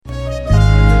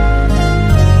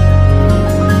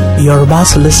You're about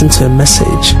to listen to a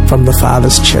message from the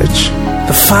Thefatherschurch.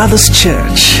 The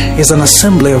Thefatherschurch is an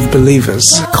assembly of believers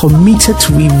committed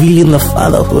to revealing the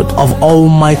fatherhood of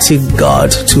Almighty God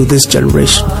to this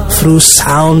generation through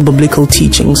sound biblical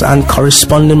teachings and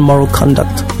corresponding moral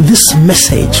conduct. This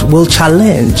message will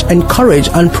challenge, encourage,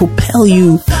 and propel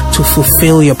you to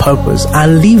fulfill your purpose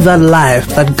and live that life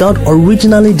that God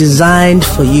originally designed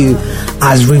for you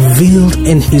as revealed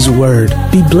in His Word.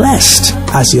 Be blessed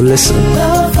as you listen.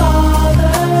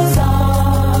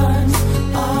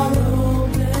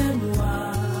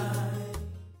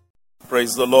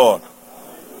 Praise the Lord.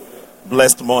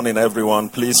 Blessed morning, everyone.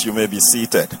 Please, you may be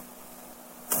seated.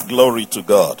 Glory to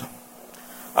God.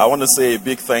 I want to say a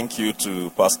big thank you to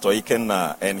Pastor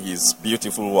Ikenna and his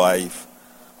beautiful wife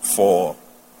for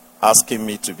asking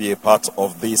me to be a part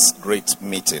of this great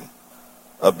meeting.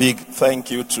 A big thank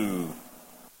you to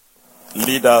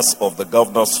leaders of the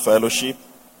Governor's Fellowship.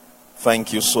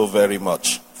 Thank you so very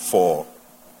much for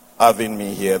having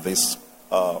me here this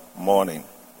morning.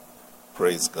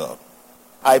 Praise God.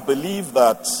 I believe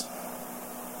that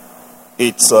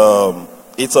it's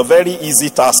a very easy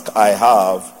task I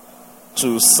have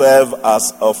to serve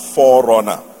as a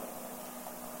forerunner.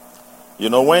 You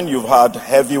know, when you've had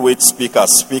heavyweight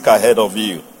speakers speak ahead of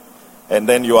you, and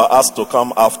then you are asked to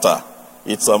come after,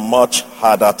 it's a much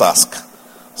harder task.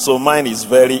 So mine is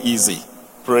very easy.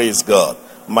 Praise God.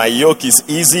 My yoke is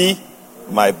easy,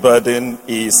 my burden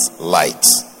is light.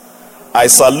 I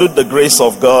salute the grace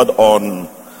of God on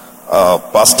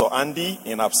Pastor Andy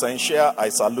in absentia. I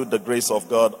salute the grace of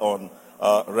God on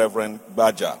Reverend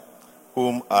Baja,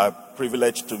 whom I'm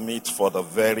privileged to meet for the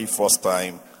very first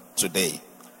time today.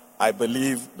 I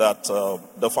believe that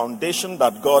the foundation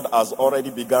that God has already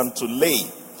begun to lay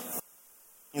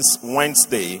since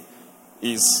Wednesday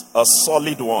is a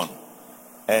solid one.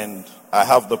 And I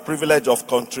have the privilege of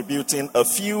contributing a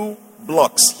few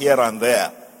blocks here and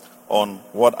there on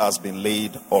what has been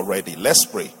laid already. Let's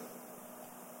pray.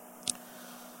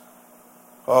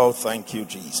 Oh, thank you,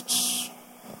 Jesus.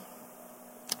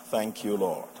 Thank you,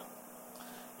 Lord.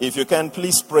 If you can,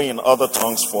 please pray in other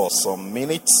tongues for some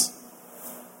minutes.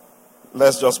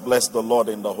 Let's just bless the Lord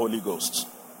in the Holy Ghost.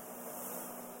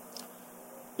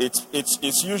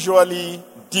 It's usually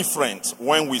different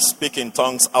when we speak in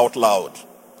tongues out loud.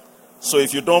 So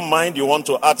if you don't mind, you want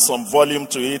to add some volume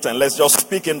to it, and let's just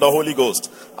speak in the Holy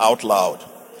Ghost out loud.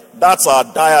 That's our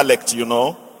dialect, you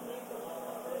know.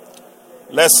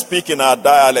 Let's speak in our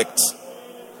dialect.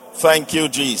 Thank you,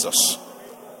 Jesus.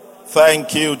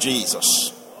 Thank you,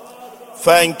 Jesus.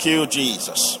 Thank you,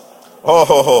 Jesus.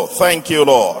 Oh, thank you,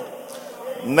 Lord.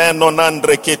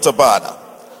 Nenonandre kitabada.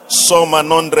 Soma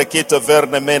nondre kita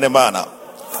verne menemana.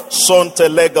 Sonte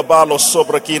lega balo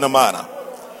sobrakina mana.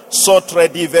 Sotre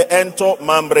dive ento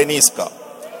mambreniska.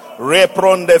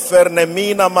 Repronde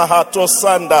fernemina mahato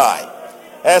sandai.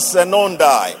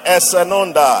 Esenondai.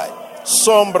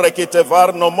 Sombre che te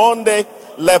varno monde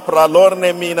lepra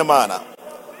lorne mina mana.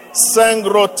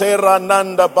 Sangro terra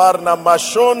nanda barna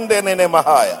mashonde nene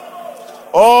mahaya.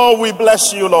 Oh, we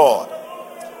bless you, Lord.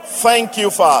 Thank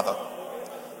you, Father.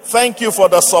 Thank you for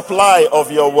the supply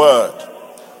of your word.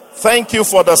 Thank you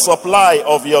for the supply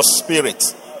of your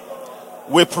spirit.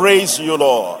 We praise you,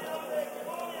 Lord.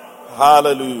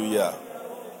 Hallelujah.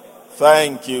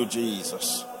 Thank you,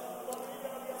 Jesus.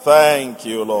 Thank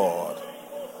you, Lord.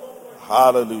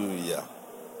 Hallelujah.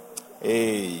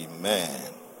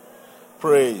 Amen.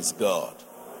 Praise God.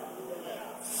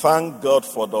 Thank God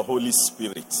for the Holy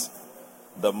Spirit,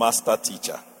 the master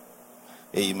teacher.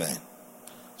 Amen.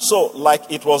 So,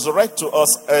 like it was read to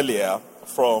us earlier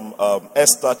from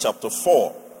Esther chapter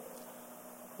 4,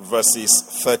 verses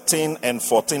 13 and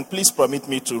 14. Please permit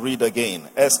me to read again.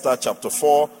 Esther chapter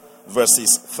 4,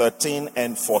 verses 13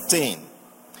 and 14.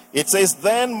 It says,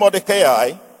 Then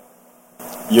Mordecai...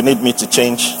 You need me to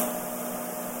change?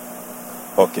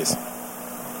 Okay.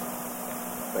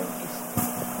 Thank you.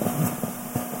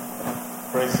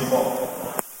 Praise the Lord.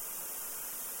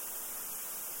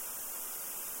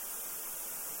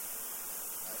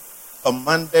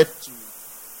 Commanded to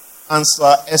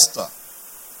answer Esther,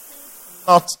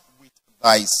 not with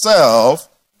thyself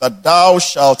that thou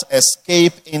shalt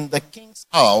escape in the king's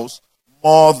house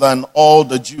more than all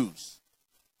the Jews.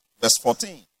 Verse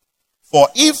 14. For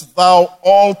if thou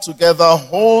altogether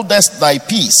holdest thy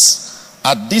peace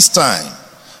at this time,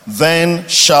 then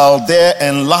shall their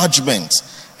enlargement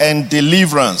and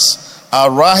deliverance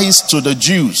arise to the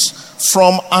Jews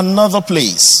from another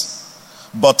place.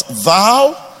 But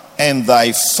thou and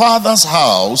thy father's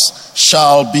house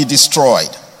shall be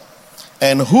destroyed.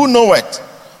 And who knoweth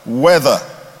whether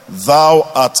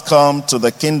thou art come to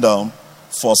the kingdom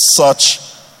for such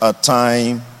a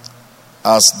time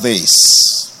as this.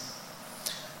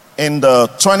 In the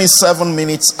 27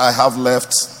 minutes I have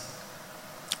left,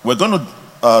 we're going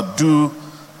to do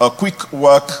a quick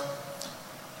work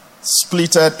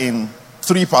splitted in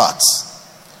 3 parts.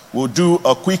 We'll do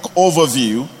a quick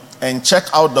overview and check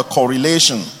out the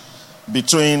correlation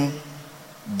between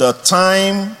the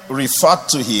time referred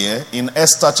to here in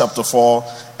Esther chapter 4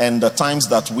 and the times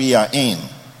that we are in.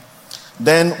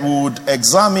 Then we would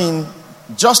examine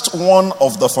just one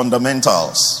of the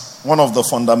fundamentals, one of the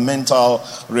fundamental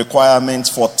requirements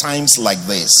for times like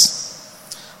this.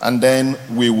 And then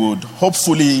we would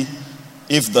hopefully,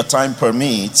 if the time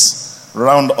permits,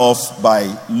 round off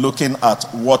by looking at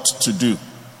what to do.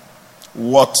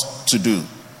 What to do.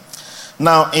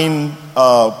 Now, in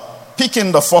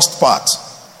picking the first part,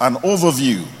 an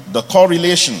overview, the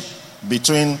correlation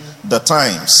between the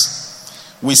times,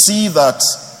 we see that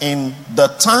in the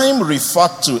time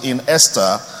referred to in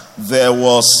Esther, there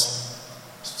was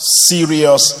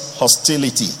serious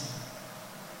hostility.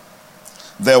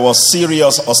 There was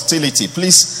serious hostility.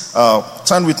 Please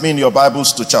turn with me in your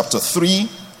Bibles to chapter 3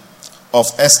 of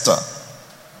Esther.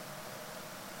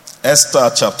 Esther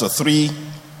chapter 3,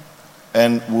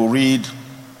 and we'll read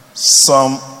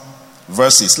some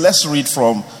verses. Let's read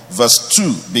from verse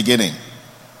 2 beginning.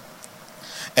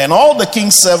 And all the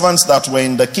king's servants that were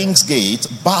in the king's gate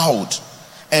bowed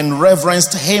and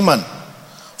reverenced Haman,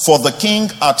 for the king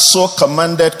had so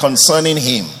commanded concerning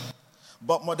him.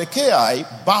 But Mordecai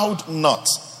bowed not,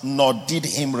 nor did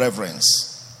him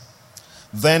reverence.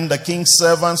 Then the king's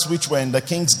servants which were in the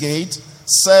king's gate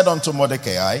said unto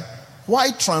Mordecai,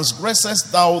 Why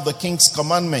transgressest thou the king's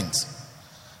commandment?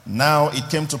 Now it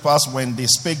came to pass when they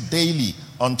spake daily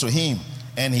unto him,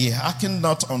 and he hearkened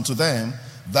not unto them,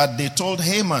 that they told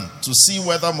Haman to see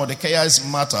whether Mordecai's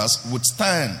matters would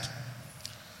stand.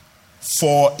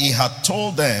 For he had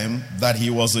told them that he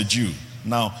was a Jew.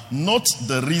 Now, note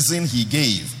the reason he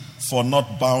gave for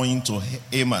not bowing to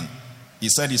Haman. He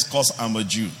said, it's because I'm a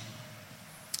Jew.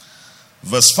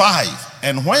 Verse 5,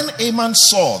 And when Haman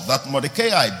saw that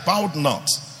Mordecai bowed not,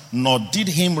 nor did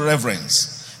him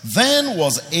reverence, then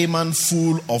was Haman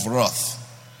full of wrath.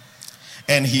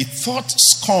 And he thought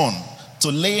scorn to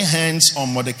lay hands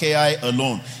on Mordecai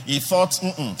alone. He thought,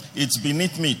 it's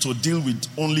beneath me to deal with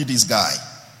only this guy.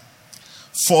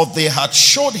 For they had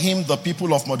showed him the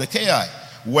people of Mordecai.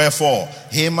 Wherefore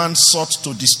Haman sought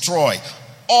to destroy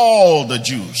all the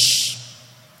Jews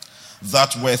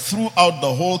that were throughout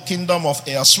the whole kingdom of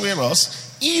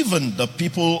Ahasuerus, even the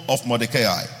people of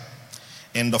Mordecai.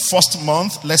 In the first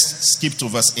month, let's skip to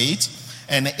verse 8.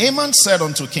 And Haman said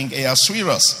unto King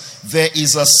Ahasuerus, There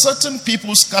is a certain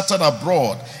people scattered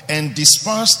abroad and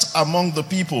dispersed among the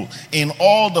people in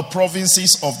all the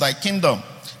provinces of thy kingdom.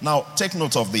 Now take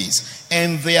note of this.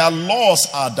 And their laws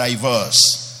are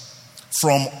diverse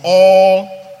from all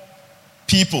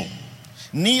people.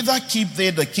 Neither keep they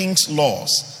the king's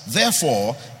laws.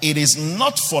 Therefore, it is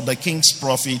not for the king's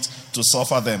profit to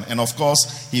suffer them. And of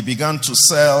course, he began to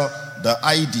sell the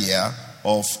idea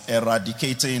of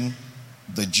eradicating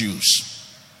the Jews.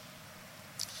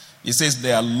 He says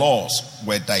their laws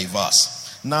were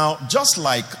diverse. Now, just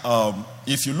like,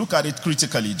 if you look at it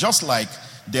critically, just like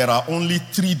there are only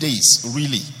 3 days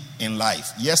really in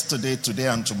life, yesterday, today,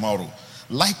 and tomorrow.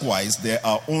 Likewise, there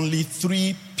are only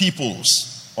 3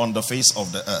 peoples on the face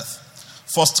of the earth.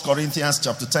 1 Corinthians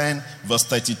chapter 10, verse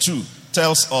 32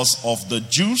 tells us of the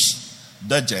Jews,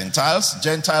 the Gentiles.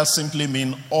 Gentiles simply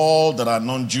mean all that are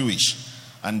non-Jewish.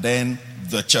 And then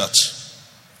the church.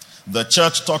 The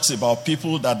church talks about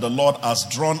people that the Lord has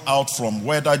drawn out from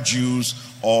whether Jews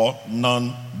or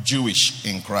non-Jewish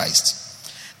in Christ.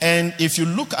 And if you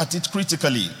look at it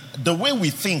critically, the way we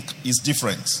think is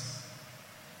different.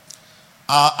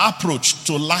 Our approach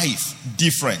to life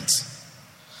different.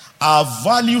 Our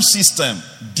value system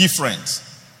different.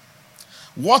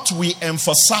 What we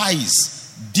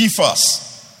emphasize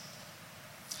differs.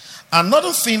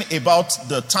 Another thing about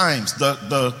the times,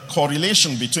 the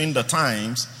correlation between the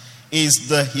times, is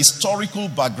the historical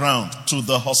background to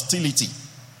the hostility.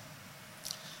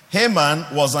 Haman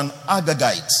was an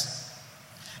Agagite.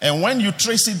 And when you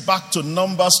trace it back to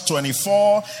Numbers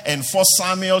 24 and 1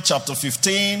 Samuel chapter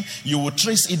 15, you will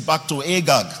trace it back to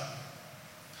Agag.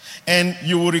 And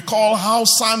you will recall how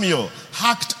Samuel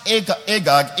hacked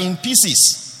Agag in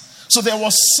pieces. So there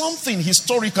was something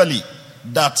historically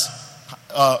that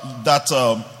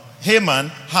Haman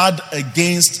had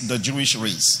against the Jewish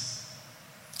race.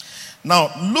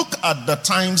 Now, look at the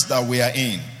times that we are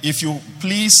in. If you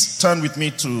please turn with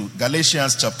me to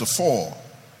Galatians chapter 4.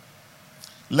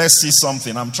 Let's see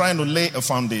something. I'm trying to lay a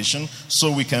foundation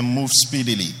so we can move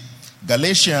speedily.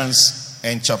 Galatians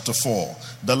and chapter 4,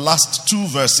 the last two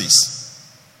verses.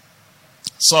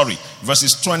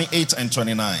 Verses 28 and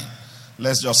 29.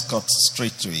 Let's just cut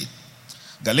straight to it.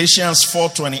 Galatians 4,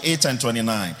 28 and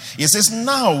 29. It says,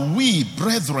 now we,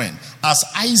 brethren, as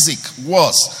Isaac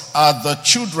was, are the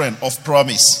children of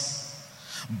promise.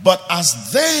 But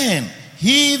as then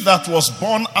he that was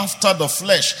born after the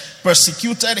flesh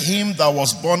persecuted him that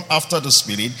was born after the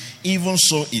spirit, even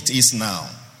so it is now.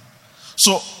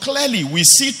 So clearly we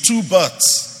see two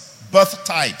birth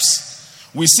types.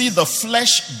 We see the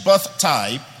flesh birth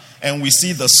type and we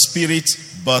see the spirit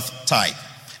birth type.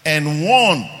 And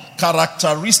one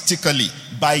characteristically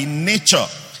by nature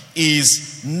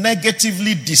is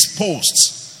negatively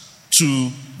disposed to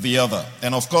the other.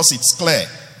 And of course it's clear,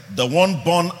 the one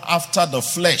born after the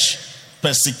flesh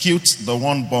persecutes the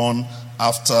one born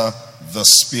after the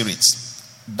spirit.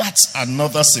 That's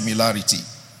another similarity.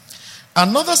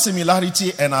 Another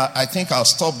similarity, and I think I'll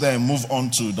stop there and move on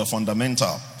to the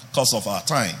fundamental because of our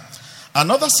time.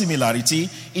 Another similarity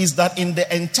is that in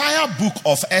the entire book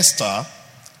of Esther,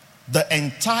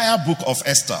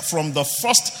 from the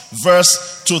first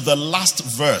verse to the last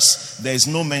verse, there is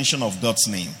no mention of God's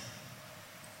name.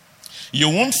 You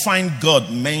won't find God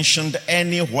mentioned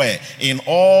anywhere in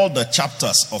all the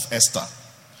chapters of Esther.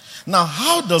 Now,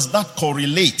 how does that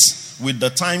correlate with the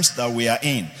times that we are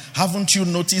in? Haven't you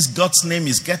noticed God's name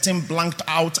is getting blanked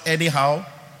out anyhow?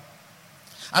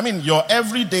 I mean, your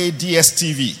everyday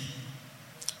DSTV,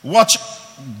 watch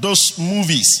those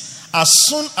movies. As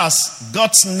soon as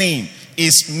God's name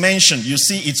is mentioned, you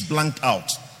see it's blanked out.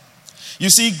 You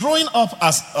see, growing up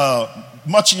as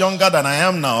much younger than I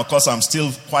am now, because I'm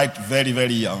still quite very,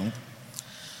 very young,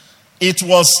 it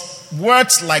was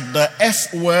words like the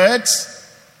F words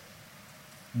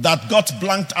that got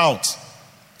blanked out.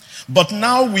 But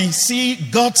now we see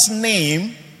God's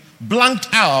name blanked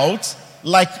out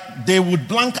like they would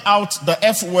blank out the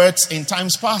F words in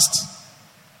times past.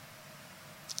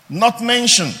 Not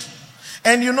mentioned.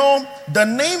 And you know, the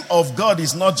name of God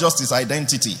is not just his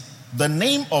identity. The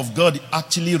name of God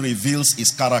actually reveals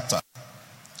his character.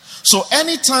 So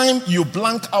anytime you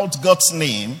blank out God's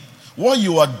name, what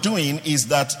you are doing is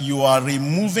that you are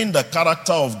removing the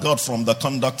character of God from the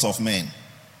conduct of men.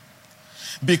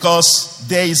 Because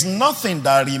there is nothing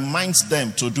that reminds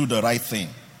them to do the right thing.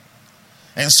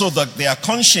 And so that their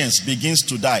conscience begins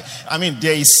to die. I mean,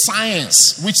 there is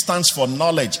science, which stands for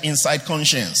knowledge, inside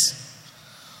conscience.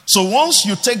 So once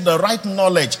you take the right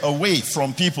knowledge away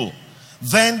from people,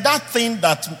 then that thing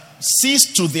that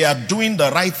sees to their doing the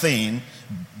right thing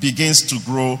begins to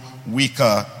grow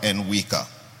weaker and weaker.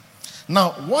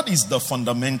 Now, what is the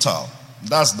fundamental?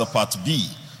 That's the part B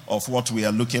of what we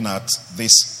are looking at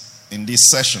in this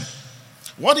session.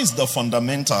 What is the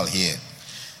fundamental here?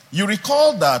 You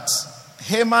recall that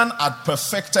Haman had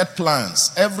perfected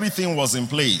plans. Everything was in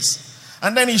place.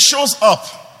 And then he shows up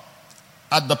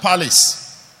at the palace.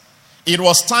 It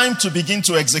was time to begin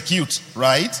to execute,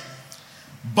 right?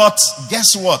 But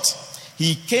guess what?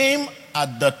 He came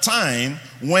at the time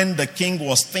when the king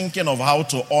was thinking of how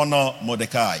to honor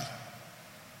Mordecai.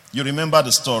 You remember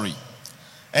the story.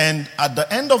 And at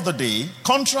the end of the day,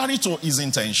 contrary to his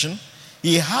intention,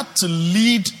 he had to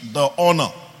lead the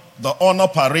honor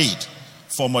parade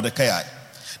for Mordecai.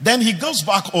 Then he goes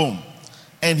back home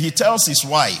and he tells his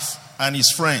wife and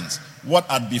his friends what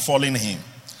had befallen him.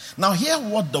 Now hear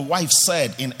what the wife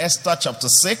said in Esther chapter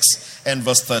 6 and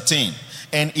verse 13.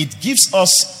 And it gives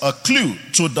us a clue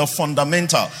to the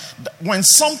fundamental. When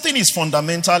something is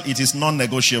fundamental, it is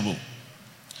non-negotiable.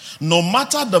 No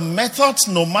matter the methods,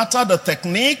 no matter the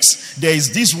techniques, there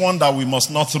is this one that we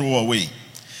must not throw away.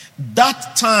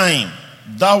 That time,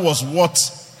 that was what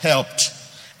helped.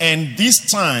 And this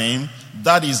time,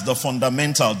 that is the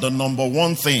fundamental, the number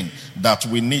one thing that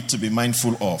we need to be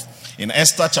mindful of. In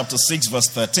Esther chapter 6 verse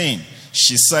 13,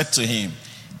 she said to him,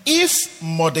 if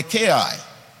Mordecai,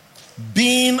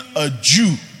 being a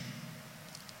Jew,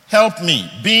 help me,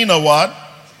 being a what?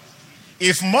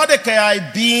 If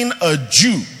Mordecai, being a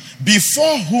Jew,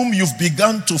 before whom you've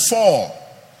begun to fall,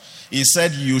 he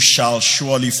said, you shall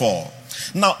surely fall.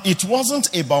 Now, it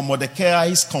wasn't about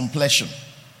Mordecai's complexion.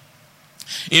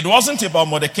 It wasn't about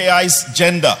Mordecai's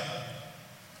gender.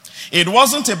 It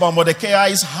wasn't about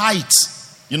Mordecai's height.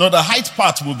 You know, the height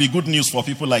part will be good news for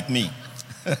people like me.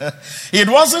 It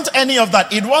wasn't any of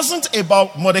that. It wasn't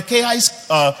about Mordecai's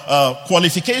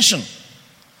qualification.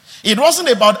 It wasn't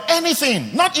about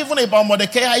anything. Not even about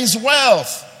Mordecai's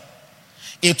wealth.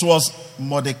 It was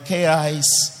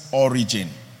Mordecai's origin.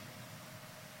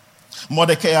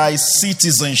 Mordecai's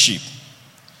citizenship.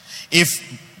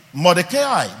 If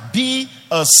Mordecai be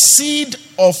a seed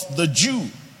of the Jew,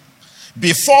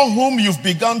 before whom you've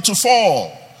begun to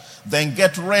fall, then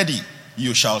get ready,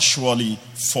 you shall surely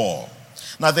fall.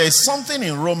 Now there is something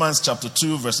in Romans chapter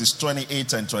 2 verses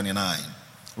 28 and 29.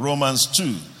 Romans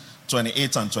 2,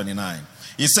 28 and 29.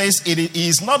 It says, it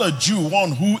is not a Jew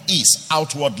one who is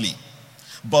outwardly,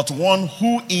 but one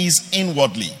who is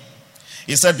inwardly.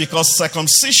 He said, because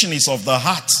circumcision is of the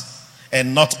heart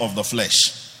and not of the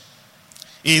flesh.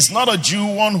 He is not a Jew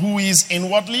one who is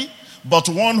inwardly, but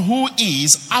one who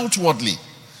is outwardly,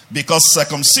 because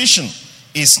circumcision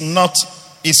is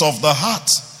of the heart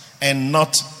and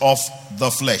not of the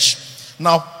flesh.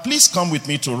 Now, please come with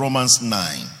me to Romans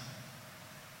 9.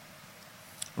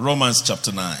 Romans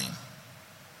chapter 9.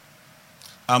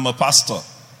 I'm a pastor,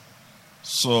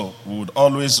 so we would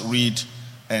always read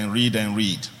and read and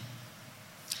read.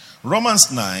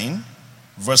 Romans 9,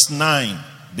 verse 9,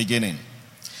 beginning.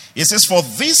 It says, for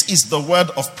this is the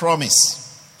word of promise.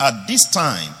 At this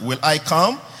time will I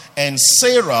come, and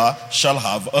Sarah shall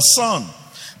have a son.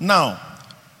 Now,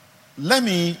 let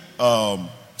me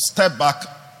step back,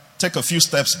 take a few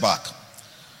steps back.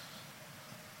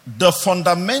 The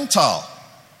fundamental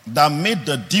that made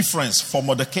the difference for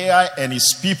Mordecai and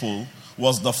his people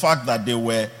was the fact that they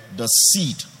were the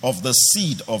seed of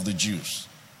the Jews.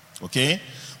 Okay?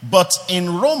 But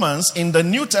in Romans, in the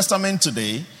New Testament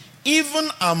today, even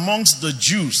amongst the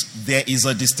Jews, there is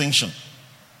a distinction.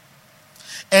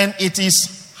 And it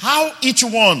is how each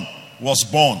one was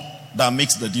born that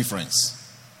makes the difference.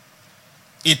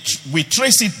 We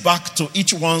trace it back to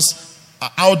each one's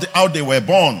how they were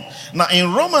born. Now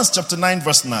in Romans chapter 9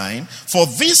 verse 9, for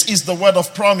this is the word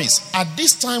of promise. At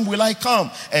this time will I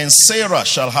come, and Sarah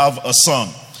shall have a son.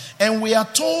 And we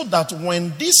are told that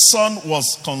when this son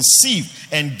was conceived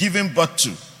and given birth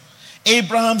to,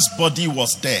 Abraham's body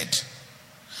was dead.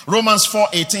 Romans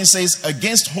 4:18 says,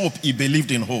 against hope he believed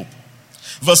in hope.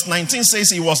 Verse 19 says,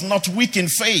 he was not weak in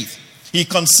faith. He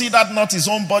considered not his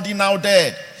own body now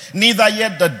dead, neither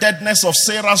yet the deadness of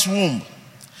Sarah's womb.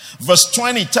 Verse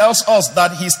 20 tells us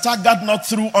that he staggered not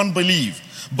through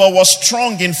unbelief, but was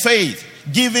strong in faith,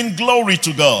 giving glory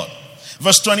to God.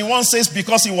 Verse 21 says,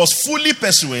 because he was fully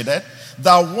persuaded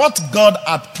that what God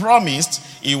had promised,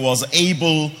 he was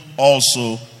able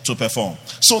also to perform.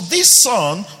 So this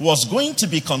son was going to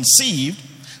be conceived,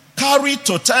 carried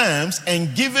to terms,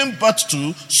 and given birth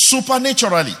to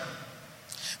supernaturally.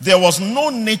 There was no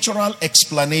natural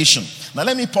explanation. Now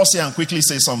let me pause here and quickly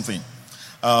say something.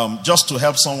 Just to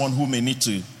help someone who may need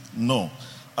to know.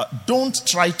 Don't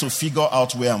try to figure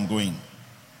out where I'm going.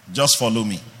 Just follow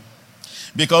me.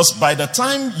 Because by the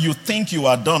time you think you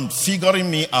are done figuring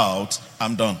me out,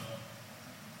 I'm done.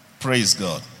 Praise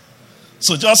God.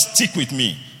 So just stick with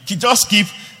me. Just keep,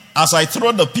 as I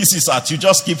throw the pieces at you,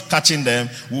 just keep catching them.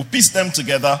 We'll piece them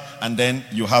together and then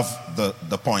you have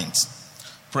the points.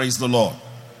 Praise the Lord.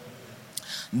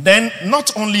 Then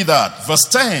not only that, verse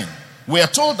 10, we are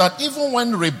told that even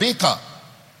when Rebekah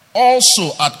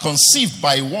also had conceived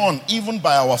by one, even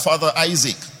by our father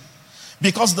Isaac,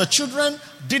 because the children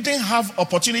didn't have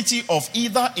opportunity of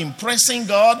either impressing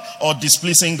God or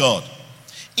displeasing God.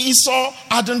 Esau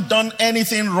hadn't done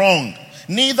anything wrong.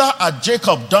 Neither had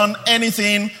Jacob done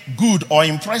anything good or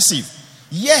impressive.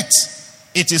 Yet,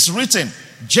 it is written,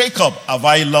 Jacob have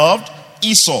I loved,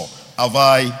 Esau have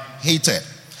I hated.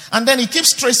 And then he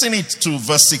keeps tracing it to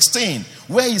verse 16,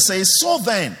 where he says, so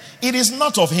then, it is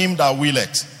not of him that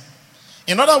willeth.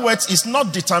 In other words, it's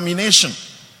not determination.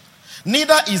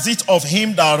 Neither is it of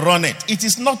him that runneth. It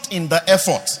is not in the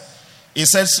effort. It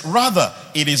says, rather,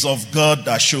 it is of God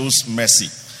that shows mercy.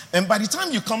 And by the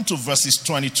time you come to verses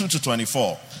 22 to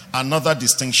 24, another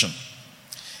distinction.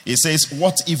 It says,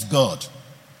 what if God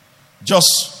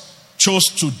just chose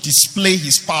to display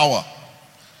his power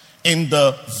in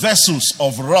the vessels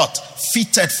of wrath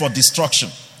fitted for destruction?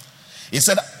 He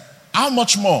said, how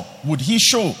much more would he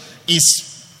show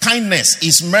his kindness,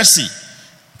 his mercy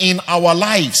in our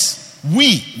lives,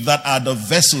 we that are the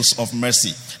vessels of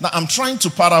mercy? Now, I'm trying to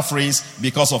paraphrase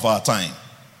because of our time.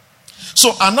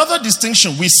 So, another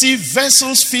distinction, we see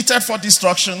vessels fitted for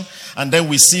destruction, and then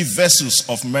we see vessels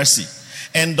of mercy.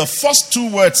 And the first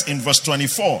two words in verse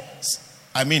 24,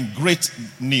 great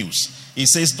news. It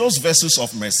says, those vessels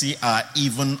of mercy are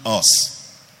even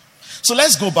us. So,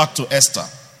 let's go back to Esther.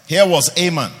 Here was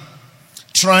Haman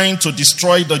trying to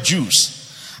destroy the Jews.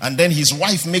 And then his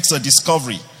wife makes a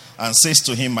discovery and says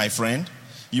to him, my friend,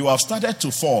 you have started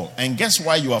to fall. And guess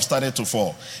why you have started to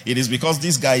fall? It is because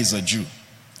this guy is a Jew.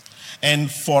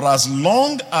 And for as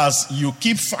long as you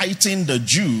keep fighting the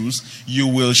Jews, you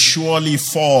will surely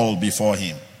fall before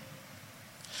him.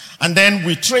 And then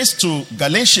we trace to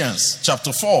Galatians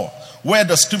chapter 4, where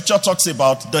the scripture talks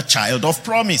about the child of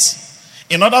promise.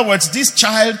 In other words, this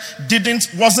child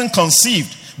wasn't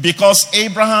conceived because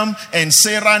Abraham and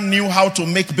Sarah knew how to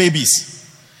make babies.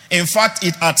 In fact,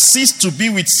 it had ceased to be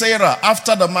with Sarah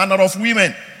after the manner of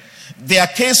women. Their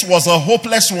case was a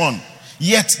hopeless one.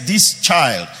 Yet this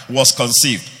child was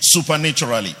conceived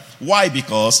supernaturally. Why?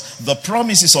 Because the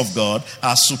promises of God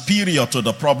are superior to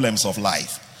the problems of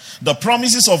life. The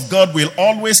promises of God will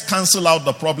always cancel out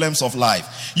the problems of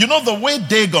life. You know, the way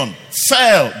Dagon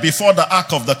fell before the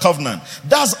Ark of the Covenant,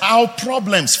 that's how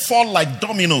problems fall like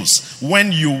dominoes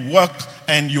when you work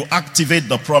and you activate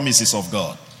the promises of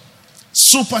God.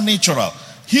 Supernatural.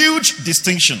 Huge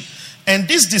distinction. And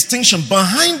this distinction,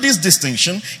 behind this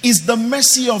distinction, is the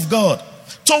mercy of God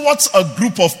towards a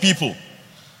group of people,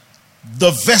 the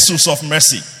vessels of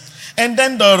mercy. And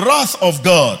then the wrath of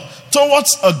God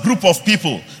towards a group of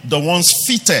people, the ones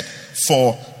fitted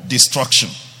for destruction.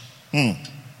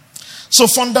 So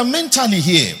fundamentally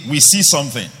here, we see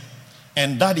something,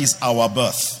 and that is our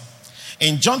birth.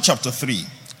 In John chapter 3,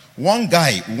 one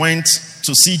guy went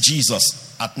to see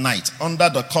Jesus at night under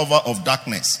the cover of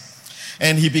darkness.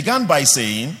 And he began by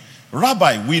saying,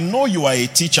 "Rabbi, we know you are a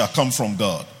teacher come from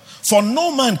God. For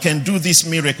no man can do these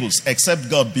miracles except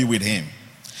God be with him."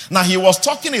 Now he was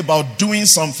talking about doing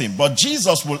something, but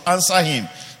Jesus will answer him.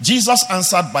 Jesus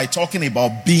answered by talking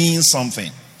about being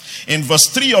something. In verse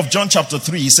 3 of John chapter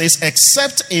 3, he says,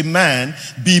 "Except a man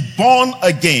be born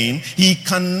again, he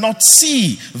cannot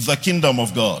see the kingdom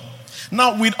of God."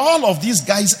 Now, with all of these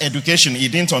guys' education, he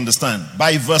didn't understand.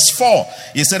 By verse 4,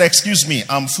 he said, "Excuse me,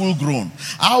 I'm full grown.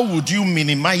 How would you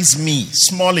minimize me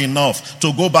small enough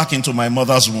to go back into my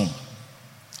mother's womb?"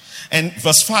 And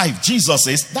verse 5, Jesus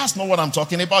says, "That's not what I'm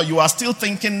talking about. You are still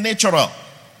thinking natural."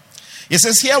 He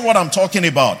says, "Hear what I'm talking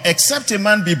about. Except a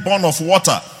man be born of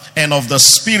water and of the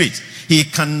Spirit, he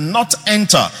cannot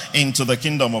enter into the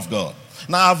kingdom of God."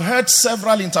 Now, I've heard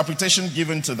several interpretations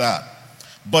given to that.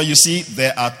 But you see,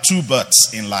 there are two births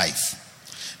in life.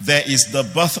 There is the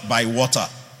birth by water.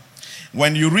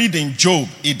 When you read in Job,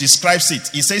 it describes it.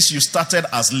 It says you started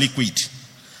as liquid,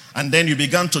 and then you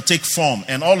began to take form,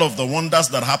 and all of the wonders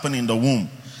that happen in the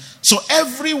womb. So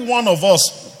every one of us,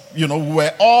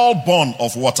 we're all born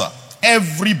of water.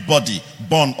 Everybody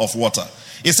born of water.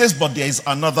 It says, but there is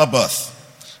another birth.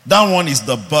 That one is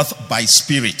the birth by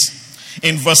spirit.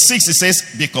 In verse 6, it says,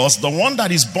 because the one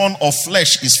that is born of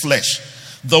flesh is flesh.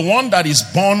 The one that is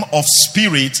born of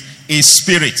spirit is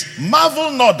spirit.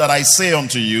 Marvel not that I say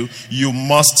unto you, you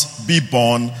must be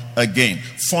born again.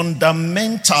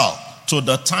 Fundamental to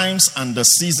the times and the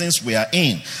seasons we are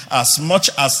in, as much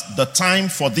as the time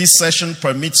for this session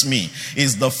permits me,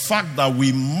 is the fact that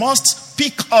we must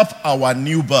pick up our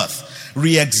new birth,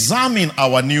 re-examine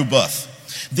our new birth.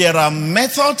 There are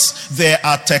methods, there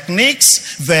are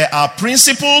techniques, there are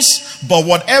principles, but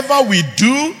whatever we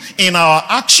do in our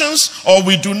actions or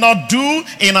we do not do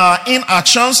in our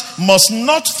inactions must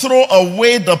not throw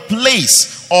away the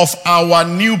place of our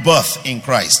new birth in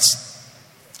Christ.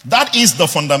 That is the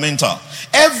fundamental.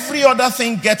 Every other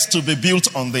thing gets to be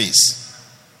built on this.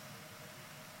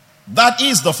 That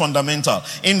is the fundamental.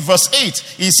 In verse 8,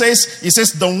 he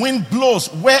says, the wind blows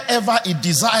wherever it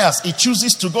desires, it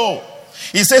chooses to go.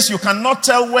 He says you cannot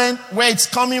tell where it's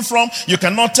coming from. You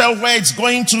cannot tell where it's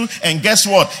going to. And guess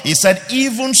what? He said,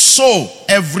 even so,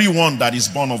 everyone that is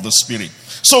born of the Spirit.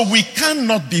 So we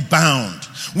cannot be bound.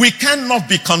 We cannot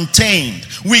be contained.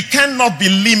 We cannot be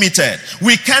limited.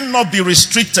 We cannot be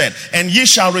restricted. And ye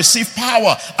shall receive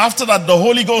power. After that, the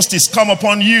Holy Ghost is come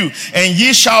upon you. And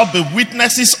ye shall be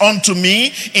witnesses unto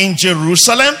me in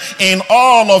Jerusalem, in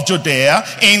all of Judea,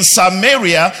 in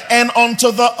Samaria, and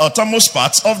unto the uttermost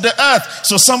parts of the earth.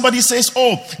 So somebody says,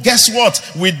 oh, guess what?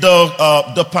 With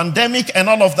the pandemic and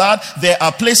all of that, there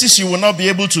are places you will not be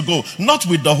able to go. Not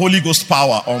with the Holy Ghost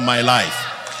power on my life.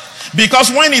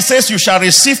 Because when he says you shall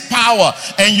receive power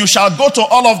and you shall go to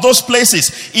all of those places,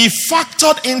 he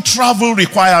factored in travel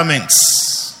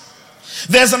requirements.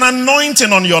 There's an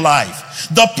anointing on your life.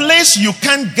 The place you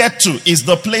can't get to is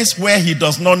the place where he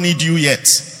does not need you yet.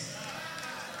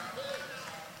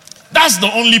 That's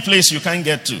the only place you can't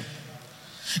get to.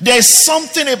 There's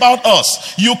something about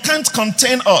us. You can't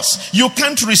contain us. You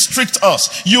can't restrict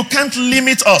us. You can't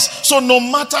limit us. So no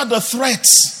matter the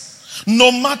threats,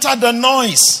 no matter the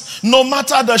noise, no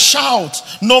matter the shout,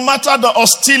 no matter the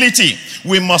hostility,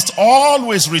 we must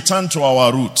always return to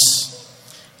our roots.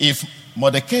 If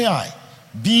Mordecai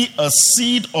be a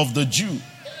seed of the Jew,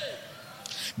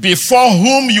 before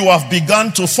whom you have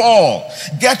begun to fall,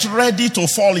 get ready to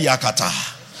fall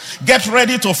yakata. Get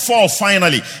ready to fall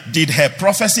finally. Did her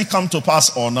prophecy come to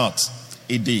pass or not?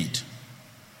 It did.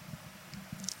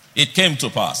 It came to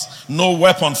pass. No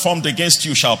weapon formed against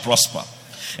you shall prosper.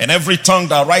 And every tongue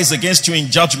that rises against you in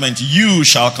judgment, you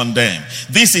shall condemn.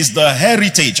 This is the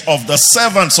heritage of the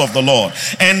servants of the Lord.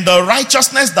 And the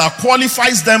righteousness that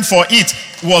qualifies them for it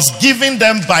was given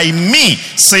them by me,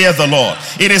 saith the Lord.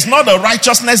 It is not the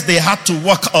righteousness they had to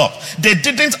work up. They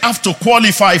didn't have to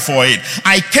qualify for it.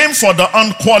 I came for the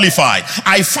unqualified.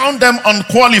 I found them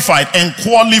unqualified and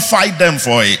qualified them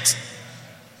for it.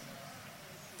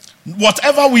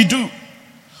 Whatever we do,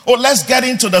 let's get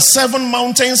into the 7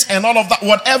 mountains and all of that.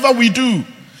 Whatever we do,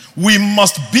 we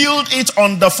must build it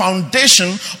on the foundation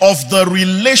of the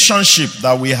relationship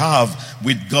that we have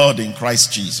with God in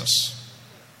Christ Jesus.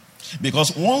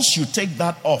 Because once you take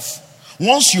that off,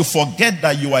 once you forget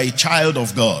that you are a child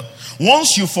of God,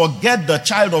 once you forget the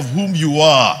child of whom you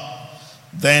are,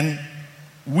 then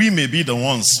we may be the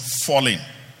ones falling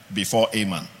before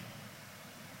Amen.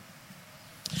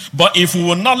 But if we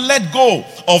will not let go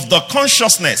of the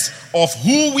consciousness of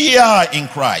who we are in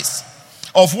Christ,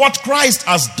 of what Christ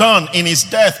has done in his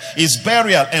death, his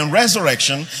burial, and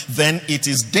resurrection, then it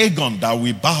is Dagon that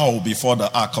we bow before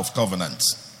the Ark of Covenant.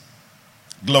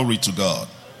 Glory to God.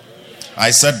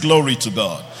 I said glory to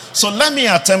God. So let me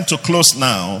attempt to close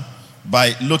now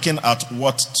by looking at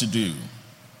what to do.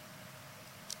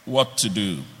 What to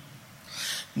do.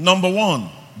 Number 1,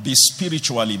 be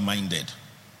spiritually minded.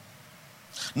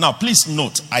 Now, please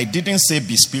note, I didn't say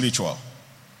be spiritual.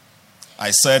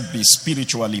 I said be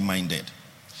spiritually minded.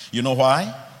 You know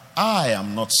why? I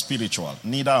am not spiritual.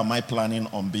 Neither am I planning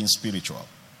on being spiritual.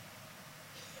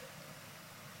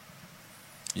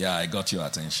 Yeah, I got your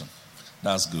attention.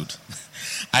 That's good.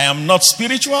 I am not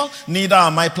spiritual. Neither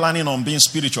am I planning on being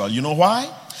spiritual. You know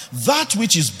why? That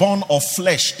which is born of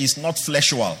flesh is not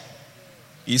fleshly.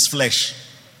 It's flesh.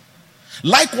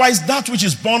 Likewise, that which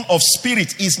is born of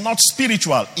spirit is not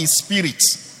spiritual, is spirit.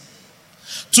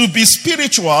 To be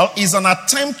spiritual is an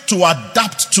attempt to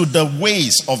adapt to the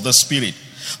ways of the spirit.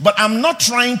 But I'm not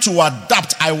trying to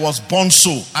adapt. I was born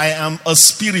so. I am a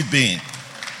spirit being.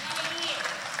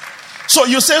 So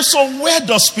you say, so where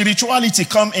does spirituality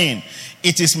come in?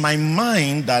 It is my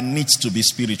mind that needs to be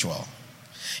spiritual.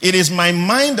 It is my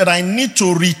mind that I need to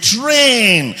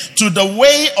retrain to the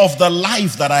way of the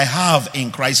life that I have in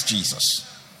Christ Jesus.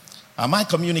 Am I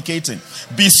communicating?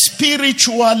 Be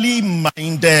spiritually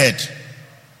minded.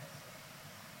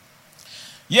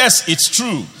 Yes, it's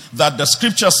true that the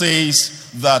scripture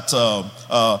says that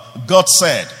God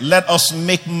said, let us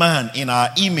make man in our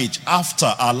image after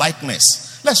our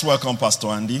likeness. Let's welcome Pastor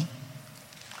Andy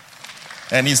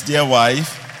and his dear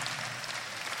wife.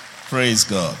 Praise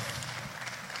God.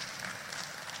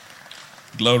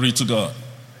 Glory to God.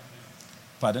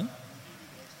 Pardon?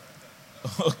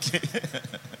 Okay.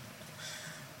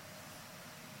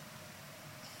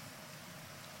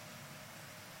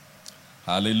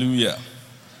 Hallelujah.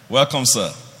 Welcome,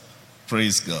 sir.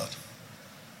 Praise God.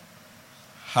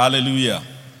 Hallelujah.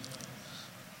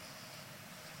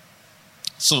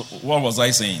 So, what was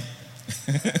I saying?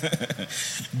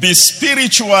 Be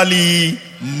spiritually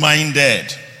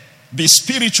minded. Be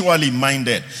spiritually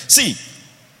minded. See,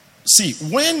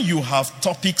 when you have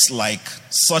topics like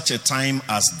such a time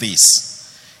as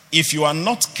this, if you are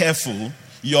not careful,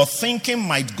 your thinking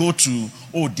might go to,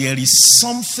 there is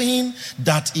something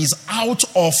that is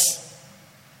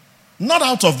not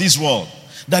out of this world,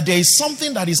 that there is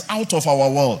something that is out of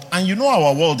our world. And you know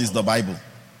our world is the Bible.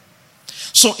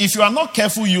 So if you are not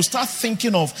careful, you start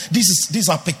thinking of, these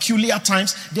are peculiar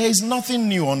times. There is nothing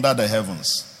new under the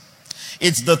heavens.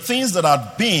 It's the things that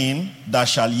have been that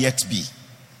shall yet be.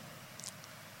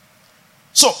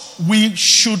 So we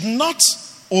should not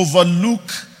overlook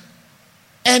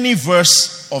any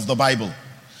verse of the Bible.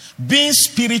 Being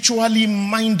spiritually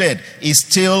minded is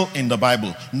still in the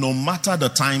Bible, no matter the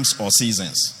times or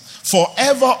seasons.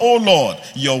 Forever, O Lord,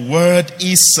 your word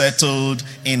is settled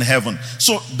in heaven.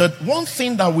 So the one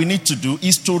thing that we need to do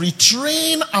is to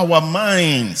retrain our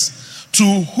minds to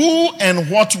who and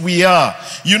what we are.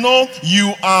 You know,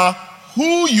 you are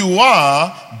who you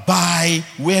are by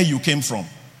where you came from.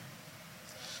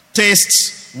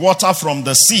 Taste water from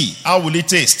the sea. How will it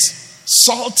taste?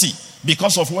 Salty,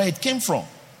 because of where it came from.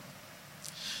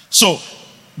 So,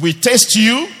 we taste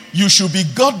you, you should be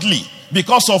godly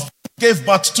because of who gave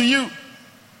birth to you.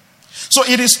 So,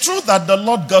 it is true that the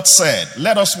Lord God said,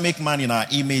 let us make man in our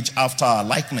image after our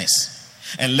likeness,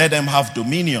 and let them have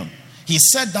dominion. He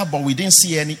said that, but we didn't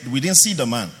see the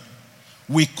man.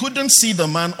 We couldn't see the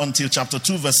man until chapter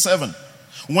 2, verse 7,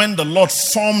 when the Lord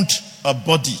formed a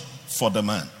body for the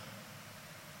man.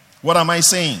 What am I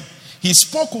saying? He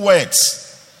spoke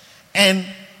words, and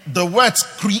the words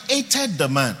created the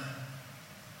man.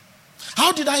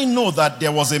 How did I know that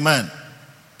there was a man?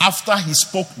 After he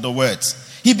spoke the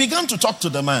words, He began to talk to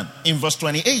the man in verse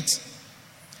 28.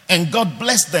 And God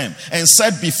blessed them and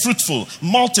said, be fruitful,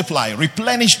 multiply,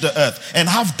 replenish the earth, and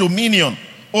have dominion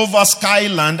over sky,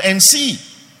 land, and sea.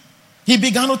 He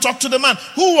began to talk to the man.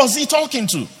 Who was he talking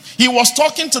to? He was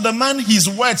talking to the man his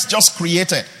words just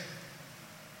created.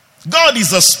 God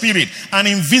is a spirit, an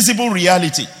invisible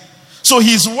reality. So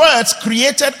his words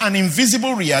created an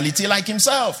invisible reality like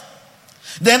himself.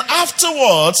 Then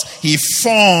afterwards, he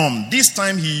formed. This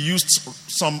time he used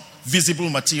some visible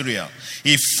material.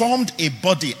 He formed a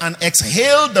body and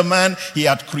exhaled the man he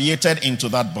had created into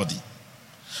that body.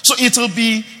 So it'll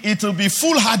be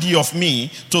foolhardy of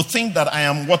me to think that I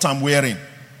am what I'm wearing.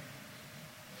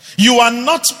 You are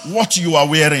not what you are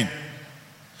wearing.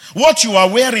 What you are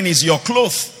wearing is your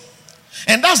clothes.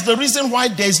 And that's the reason why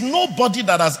there's nobody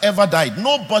that has ever died.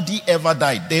 Nobody ever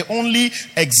died. They only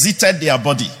exited their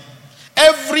body.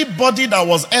 Everybody that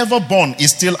was ever born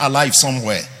is still alive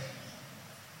somewhere.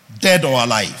 Dead or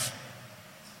alive.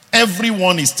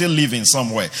 Everyone is still living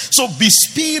somewhere. So be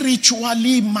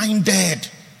spiritually minded.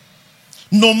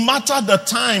 No matter the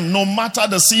time, no matter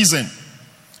the season,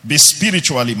 be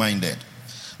spiritually minded.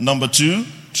 Number 2,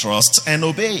 trust and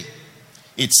obey.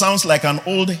 It sounds like an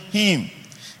old hymn.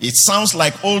 It sounds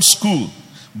like old school,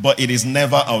 but it is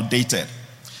never outdated.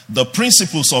 The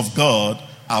principles of God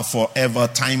are forever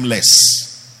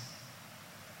timeless.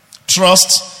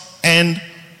 Trust and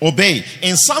obey.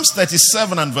 In Psalms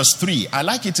 37 and verse 3, I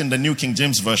like it in the New King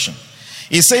James Version.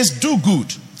 It says, do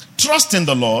good, trust in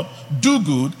the Lord, do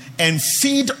good, and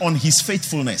feed on his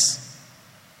faithfulness.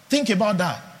 Think about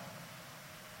that.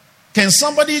 Can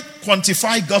somebody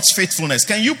quantify God's faithfulness?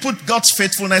 Can you put God's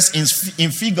faithfulness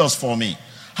in figures for me?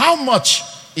 How much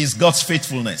is God's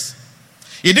faithfulness?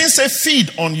 He didn't say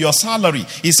feed on your salary.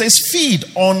 He says feed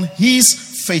on his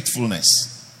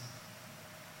faithfulness.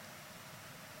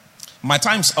 My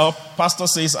time's up. Pastor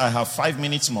says I have 5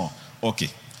 minutes more. Okay.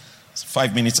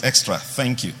 5 minutes extra.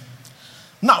 Thank you.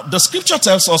 Now, the scripture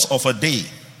tells us of a day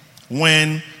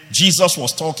when Jesus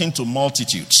was talking to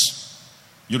multitudes.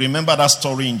 You remember that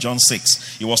story in John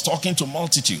 6. He was talking to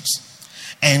multitudes.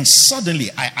 And suddenly,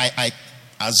 I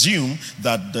assume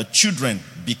that the children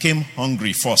became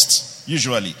hungry first.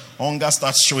 Usually, hunger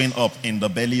starts showing up in the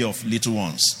belly of little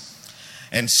ones.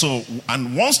 And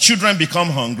once children become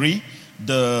hungry,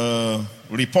 the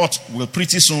report will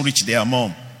pretty soon reach their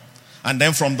mom. And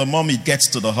then from the mom, it gets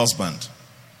to the husband.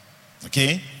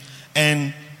 Okay?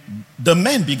 And the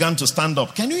men began to stand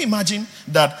up. Can you imagine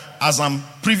that as I'm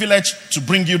privileged to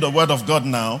bring you the word of God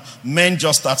now, men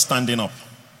just start standing up?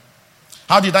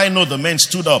 How did I know the men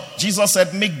stood up? Jesus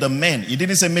said, make the men. He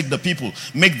didn't say make the people.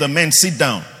 Make the men sit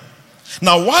down.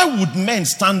 Now, why would men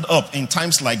stand up in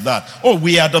times like that? Oh,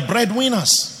 we are the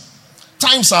breadwinners.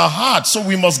 Times are hard, so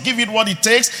we must give it what it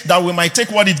takes, that we might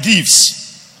take what it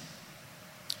gives.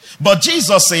 But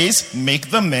Jesus says,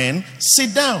 make the men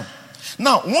sit down.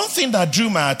 Now, one thing that drew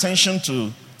my attention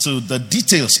to the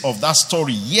details of that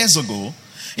story years ago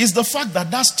is the fact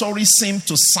that that story seemed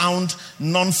to sound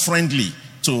non-friendly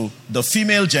to the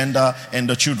female gender and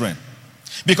the children.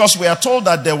 Because we are told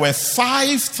that there were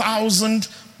 5,000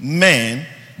 men,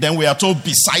 then we are told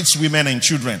besides women and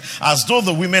children, as though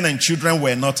the women and children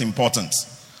were not important.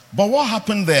 But what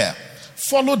happened there?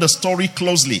 Follow the story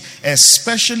closely,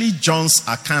 especially John's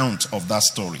account of that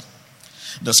story.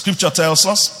 The scripture tells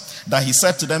us that he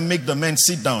said to them, make the men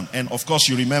sit down. And of course,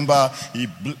 you remember, he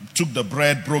took the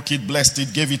bread, broke it, blessed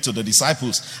it, gave it to the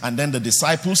disciples. And then the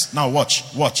disciples, now watch,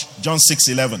 John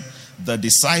 6:11. The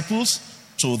disciples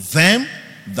to them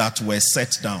that were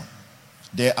set down.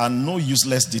 There are no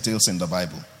useless details in the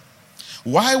Bible.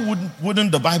 Why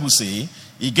wouldn't the Bible say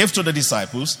he gave to the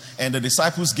disciples and the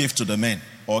disciples gave to the men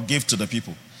or gave to the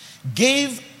people?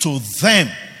 Gave to them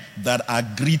that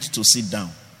agreed to sit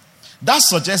down. That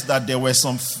suggests that there were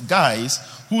some guys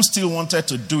who still wanted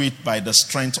to do it by the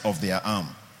strength of their arm.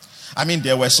 I mean,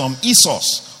 there were some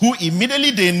Esau's who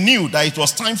immediately they knew that it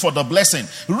was time for the blessing,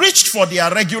 reached for their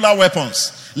regular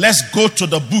weapons. Let's go to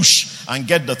the bush and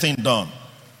get the thing done.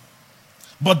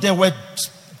 But there were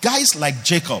guys like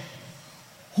Jacob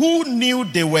who knew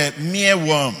they were mere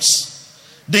worms.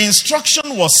 The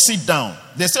instruction was sit down.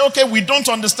 They say, okay, we don't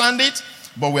understand it,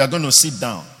 but we are going to sit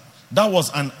down. That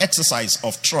was an exercise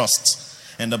of trust.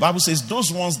 And the Bible says those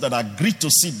ones that agreed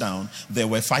to sit down, there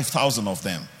were 5,000 of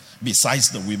them, besides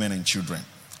the women and children.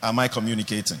 Am I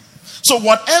communicating? So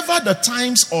whatever the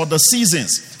times or the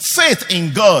seasons, faith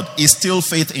in God is still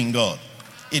faith in God.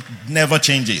 It never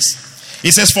changes. He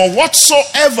says, for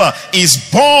whatsoever is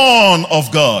born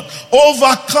of God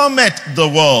overcometh the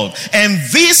world. And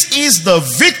this is the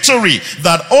victory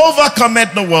that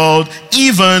overcometh the world,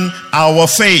 even our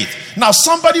faith. Now,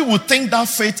 somebody would think that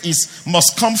faith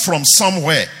must come from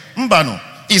somewhere. Mbano.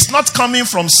 It's not coming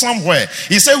from somewhere.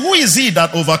 He said, who is he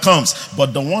that overcomes?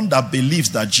 But the one that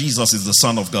believes that Jesus is the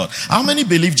Son of God. How many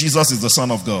believe Jesus is the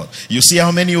Son of God? You see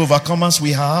how many overcomers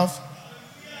we have?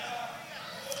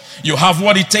 You have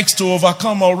what it takes to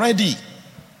overcome already.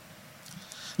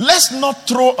 Let's not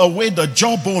throw away the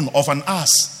jawbone of an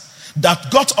ass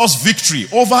that got us victory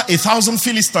over 1,000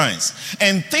 Philistines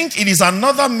and think it is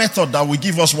another method that will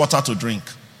give us water to drink.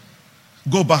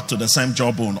 Go back to the same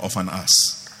jawbone of an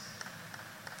ass.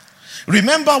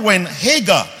 Remember when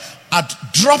Hagar had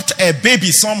dropped a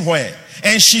baby somewhere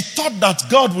and she thought that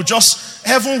God would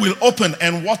heaven will open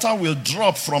and water will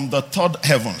drop from the third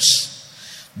heavens.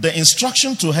 The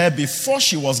instruction to her before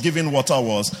she was given water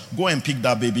was, go and pick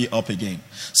that baby up again.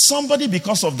 Somebody,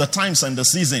 because of the times and the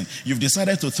season, you've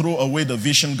decided to throw away the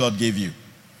vision God gave you.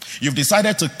 You've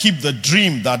decided to keep the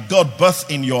dream that God birthed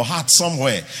in your heart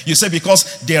somewhere. You say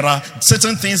because there are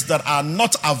certain things that are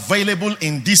not available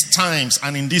in these times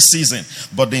and in this season.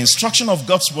 But the instruction of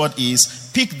God's word is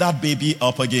pick that baby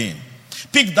up again.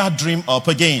 Pick that dream up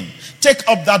again. Take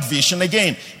up that vision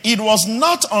again. It was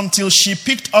not until she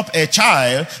picked up a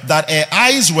child that her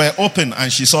eyes were open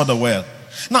and she saw the well.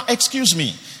 Now, excuse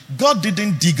me. God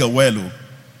didn't dig a well.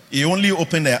 He only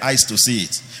opened her eyes to see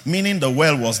it. Meaning the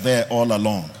well was there all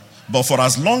along. But for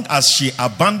as long as she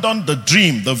abandoned the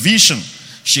dream, the vision,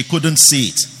 she couldn't see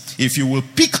it. If you will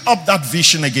pick up that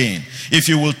vision again, if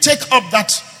you will take up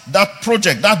that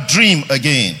project, that dream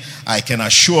again, I can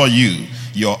assure you,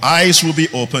 your eyes will be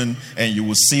open and you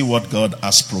will see what God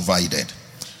has provided.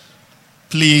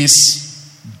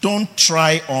 Please, don't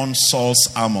try on Saul's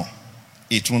armor.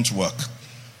 It won't work.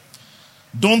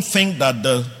 Don't think that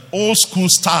the old school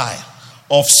style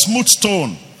of smooth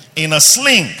stone in a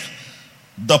sling,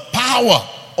 the power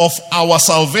of our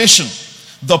salvation,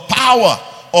 the power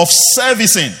of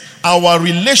servicing our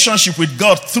relationship with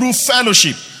God through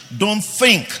fellowship, don't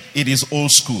think it is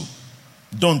old school.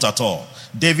 Don't at all.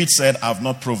 David said, I have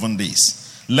not proven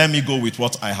this. Let me go with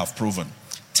what I have proven.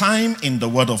 Time in the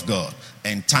word of God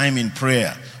and time in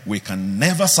prayer, we can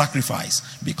never sacrifice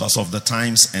because of the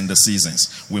times and the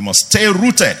seasons. We must stay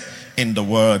rooted in the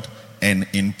word and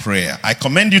in prayer. I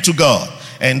commend you to God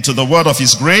and to the word of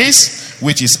his grace,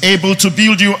 which is able to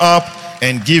build you up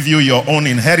and give you your own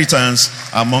inheritance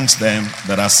amongst them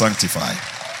that are sanctified.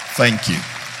 Thank you.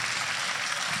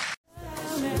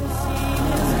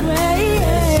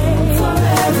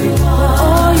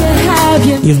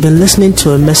 You've been listening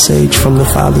to a message from the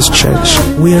Father's Church.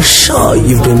 We are sure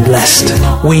you've been blessed.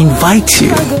 We invite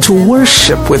you to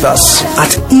worship with us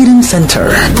at Eden Center,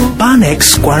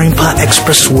 Banex Gwarimpa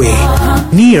Expressway,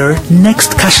 near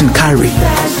Next Cash and Carry,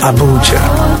 Abuja.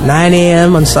 9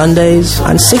 a.m. on Sundays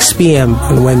and 6 p.m.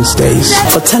 on Wednesdays.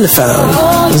 For telephone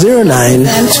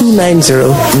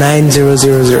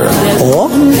 09-290-9000 or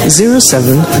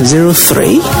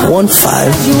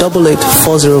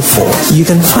 0703-1588-404. You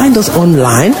can find us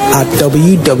online at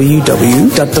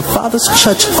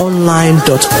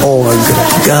www.thefatherschurchonline.org.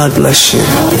 God bless you.